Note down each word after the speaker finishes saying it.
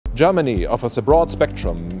Germany offers a broad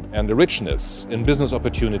spectrum and a richness in business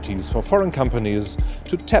opportunities for foreign companies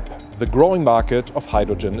to tap the growing market of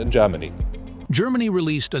hydrogen in Germany. Germany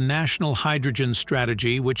released a national hydrogen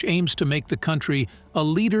strategy which aims to make the country a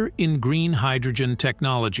leader in green hydrogen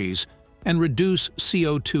technologies and reduce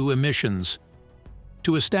CO2 emissions.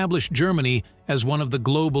 To establish Germany as one of the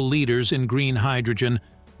global leaders in green hydrogen,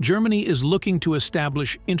 Germany is looking to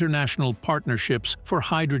establish international partnerships for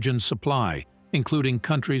hydrogen supply, including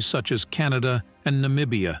countries such as Canada and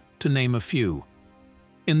Namibia, to name a few.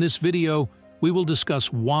 In this video, we will discuss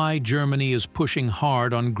why Germany is pushing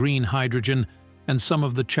hard on green hydrogen and some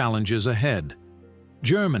of the challenges ahead.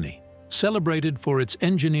 Germany, celebrated for its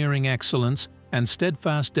engineering excellence and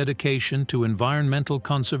steadfast dedication to environmental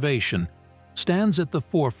conservation, stands at the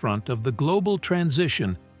forefront of the global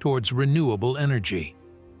transition towards renewable energy.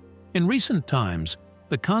 In recent times,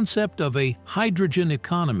 the concept of a hydrogen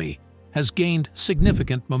economy has gained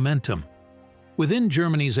significant momentum. Within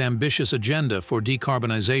Germany's ambitious agenda for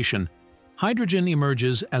decarbonization, hydrogen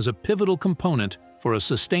emerges as a pivotal component for a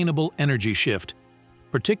sustainable energy shift,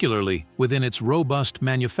 particularly within its robust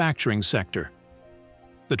manufacturing sector.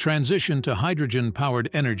 The transition to hydrogen-powered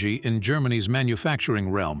energy in Germany's manufacturing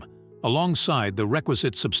realm, alongside the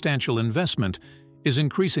requisite substantial investment, is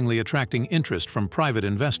increasingly attracting interest from private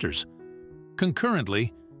investors.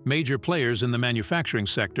 Concurrently, major players in the manufacturing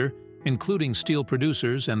sector, including steel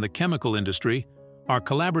producers and the chemical industry, are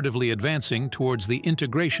collaboratively advancing towards the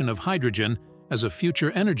integration of hydrogen as a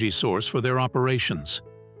future energy source for their operations.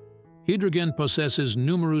 Hydrogen possesses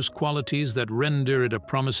numerous qualities that render it a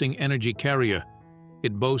promising energy carrier.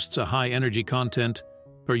 It boasts a high energy content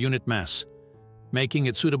per unit mass, making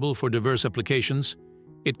it suitable for diverse applications.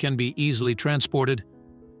 It can be easily transported,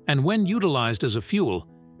 and when utilized as a fuel,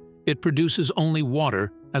 it produces only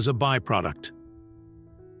water as a byproduct.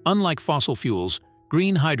 Unlike fossil fuels,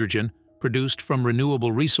 green hydrogen, produced from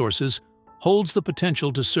renewable resources, holds the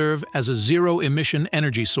potential to serve as a zero-emission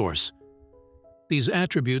energy source. These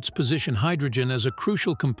attributes position hydrogen as a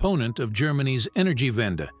crucial component of Germany's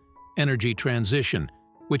Energiewende, energy transition,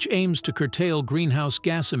 which aims to curtail greenhouse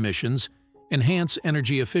gas emissions, enhance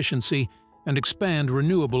energy efficiency, and expand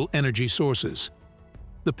renewable energy sources.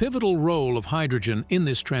 The pivotal role of hydrogen in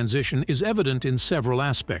this transition is evident in several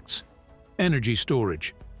aspects. Energy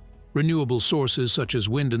storage. Renewable sources such as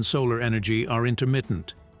wind and solar energy are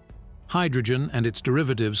intermittent. Hydrogen and its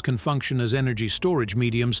derivatives can function as energy storage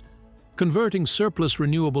mediums, converting surplus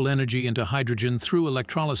renewable energy into hydrogen through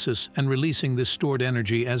electrolysis and releasing this stored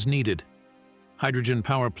energy as needed. Hydrogen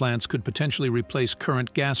power plants could potentially replace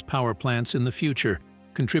current gas power plants in the future,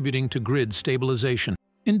 contributing to grid stabilization.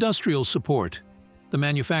 Industrial support. The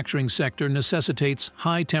manufacturing sector necessitates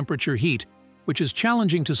high-temperature heat, which is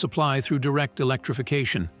challenging to supply through direct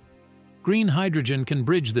electrification. Green hydrogen can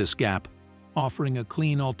bridge this gap, offering a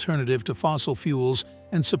clean alternative to fossil fuels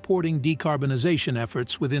and supporting decarbonization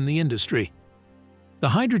efforts within the industry. The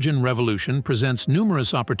hydrogen revolution presents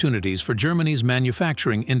numerous opportunities for Germany's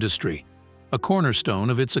manufacturing industry, a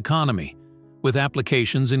cornerstone of its economy, with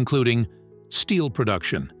applications including steel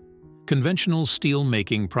production. Conventional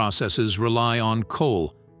steel-making processes rely on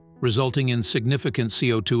coal, resulting in significant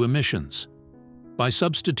CO2 emissions. By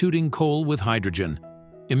substituting coal with hydrogen,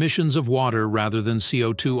 emissions of water rather than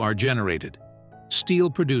CO2 are generated. Steel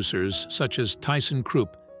producers such as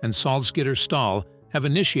ThyssenKrupp and Salzgitter Stahl have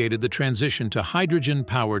initiated the transition to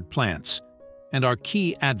hydrogen-powered plants and are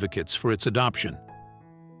key advocates for its adoption.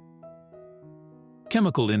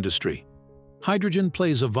 Chemical industry. Hydrogen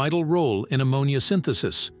plays a vital role in ammonia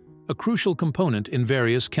synthesis, a crucial component in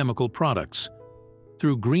various chemical products.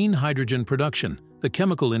 Through green hydrogen production, the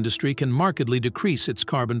chemical industry can markedly decrease its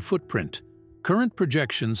carbon footprint. Current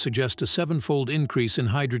projections suggest a seven-fold increase in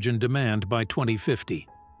hydrogen demand by 2050.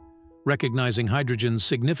 Recognizing hydrogen's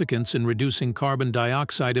significance in reducing carbon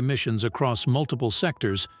dioxide emissions across multiple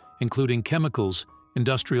sectors, including chemicals,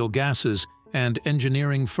 industrial gases, and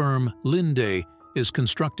engineering firm Linde is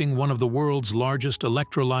constructing one of the world's largest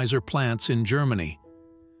electrolyzer plants in Germany.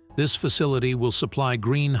 This facility will supply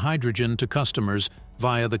green hydrogen to customers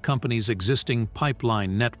via the company's existing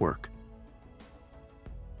pipeline network.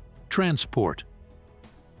 Transport.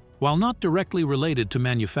 While not directly related to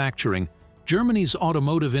manufacturing, Germany's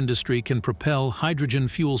automotive industry can propel hydrogen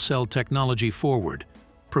fuel cell technology forward,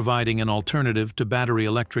 providing an alternative to battery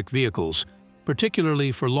electric vehicles,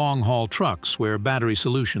 particularly for long-haul trucks where battery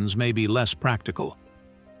solutions may be less practical.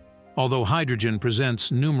 Although hydrogen presents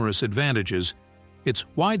numerous advantages, its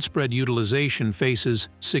widespread utilization faces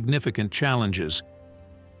significant challenges.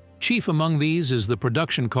 Chief among these is the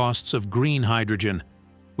production costs of green hydrogen,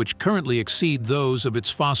 which currently exceed those of its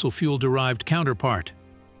fossil fuel-derived counterpart.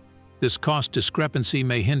 This cost discrepancy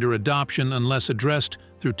may hinder adoption unless addressed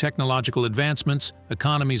through technological advancements,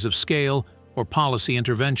 economies of scale, or policy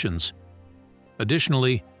interventions.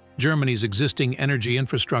 Additionally, Germany's existing energy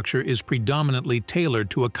infrastructure is predominantly tailored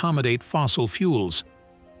to accommodate fossil fuels.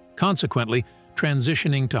 Consequently,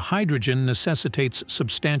 transitioning to hydrogen necessitates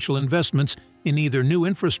substantial investments in either new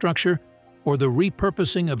infrastructure or the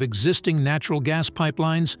repurposing of existing natural gas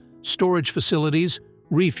pipelines, storage facilities,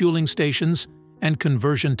 refueling stations, and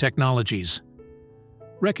conversion technologies.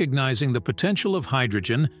 Recognizing the potential of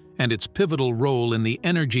hydrogen and its pivotal role in the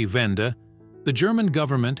Energiewende, the German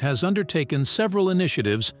government has undertaken several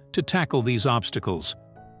initiatives to tackle these obstacles.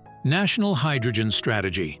 National Hydrogen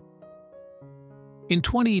Strategy. In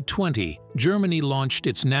 2020, Germany launched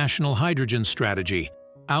its National Hydrogen Strategy,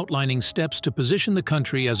 outlining steps to position the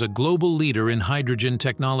country as a global leader in hydrogen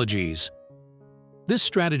technologies. This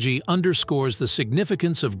strategy underscores the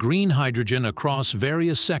significance of green hydrogen across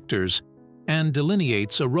various sectors and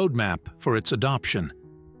delineates a roadmap for its adoption.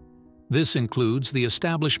 This includes the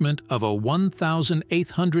establishment of a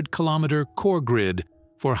 1,800-kilometer core grid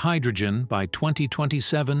for hydrogen by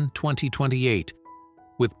 2027-2028,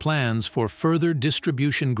 with plans for further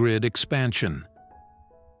distribution grid expansion.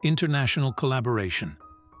 International collaboration.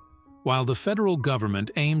 While the federal government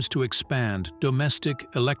aims to expand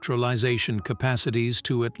domestic electrolyzation capacities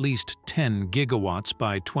to at least 10 gigawatts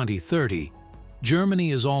by 2030, Germany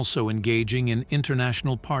is also engaging in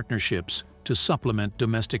international partnerships to supplement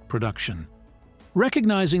domestic production.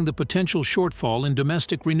 Recognizing the potential shortfall in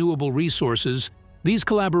domestic renewable resources, these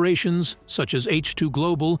collaborations, such as H2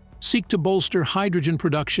 Global, seek to bolster hydrogen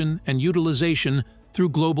production and utilization through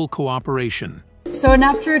global cooperation. So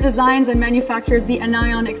Enapter designs and manufactures the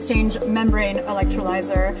anion exchange membrane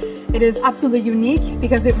electrolyzer. It is absolutely unique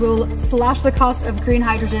because it will slash the cost of green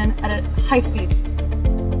hydrogen at a high speed.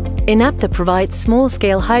 Enapter provides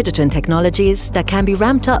small-scale hydrogen technologies that can be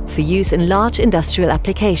ramped up for use in large industrial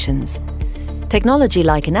applications. Technology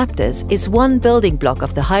like Enapter's is one building block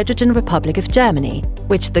of the Hydrogen Republic of Germany,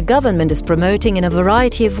 which the government is promoting in a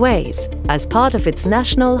variety of ways as part of its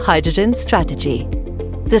National Hydrogen Strategy.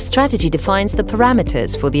 The strategy defines the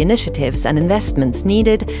parameters for the initiatives and investments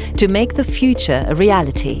needed to make the future a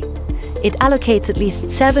reality. It allocates at least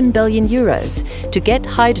 7 billion euros to get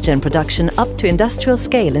hydrogen production up to industrial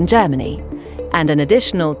scale in Germany, and an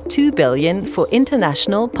additional 2 billion for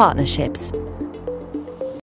international partnerships.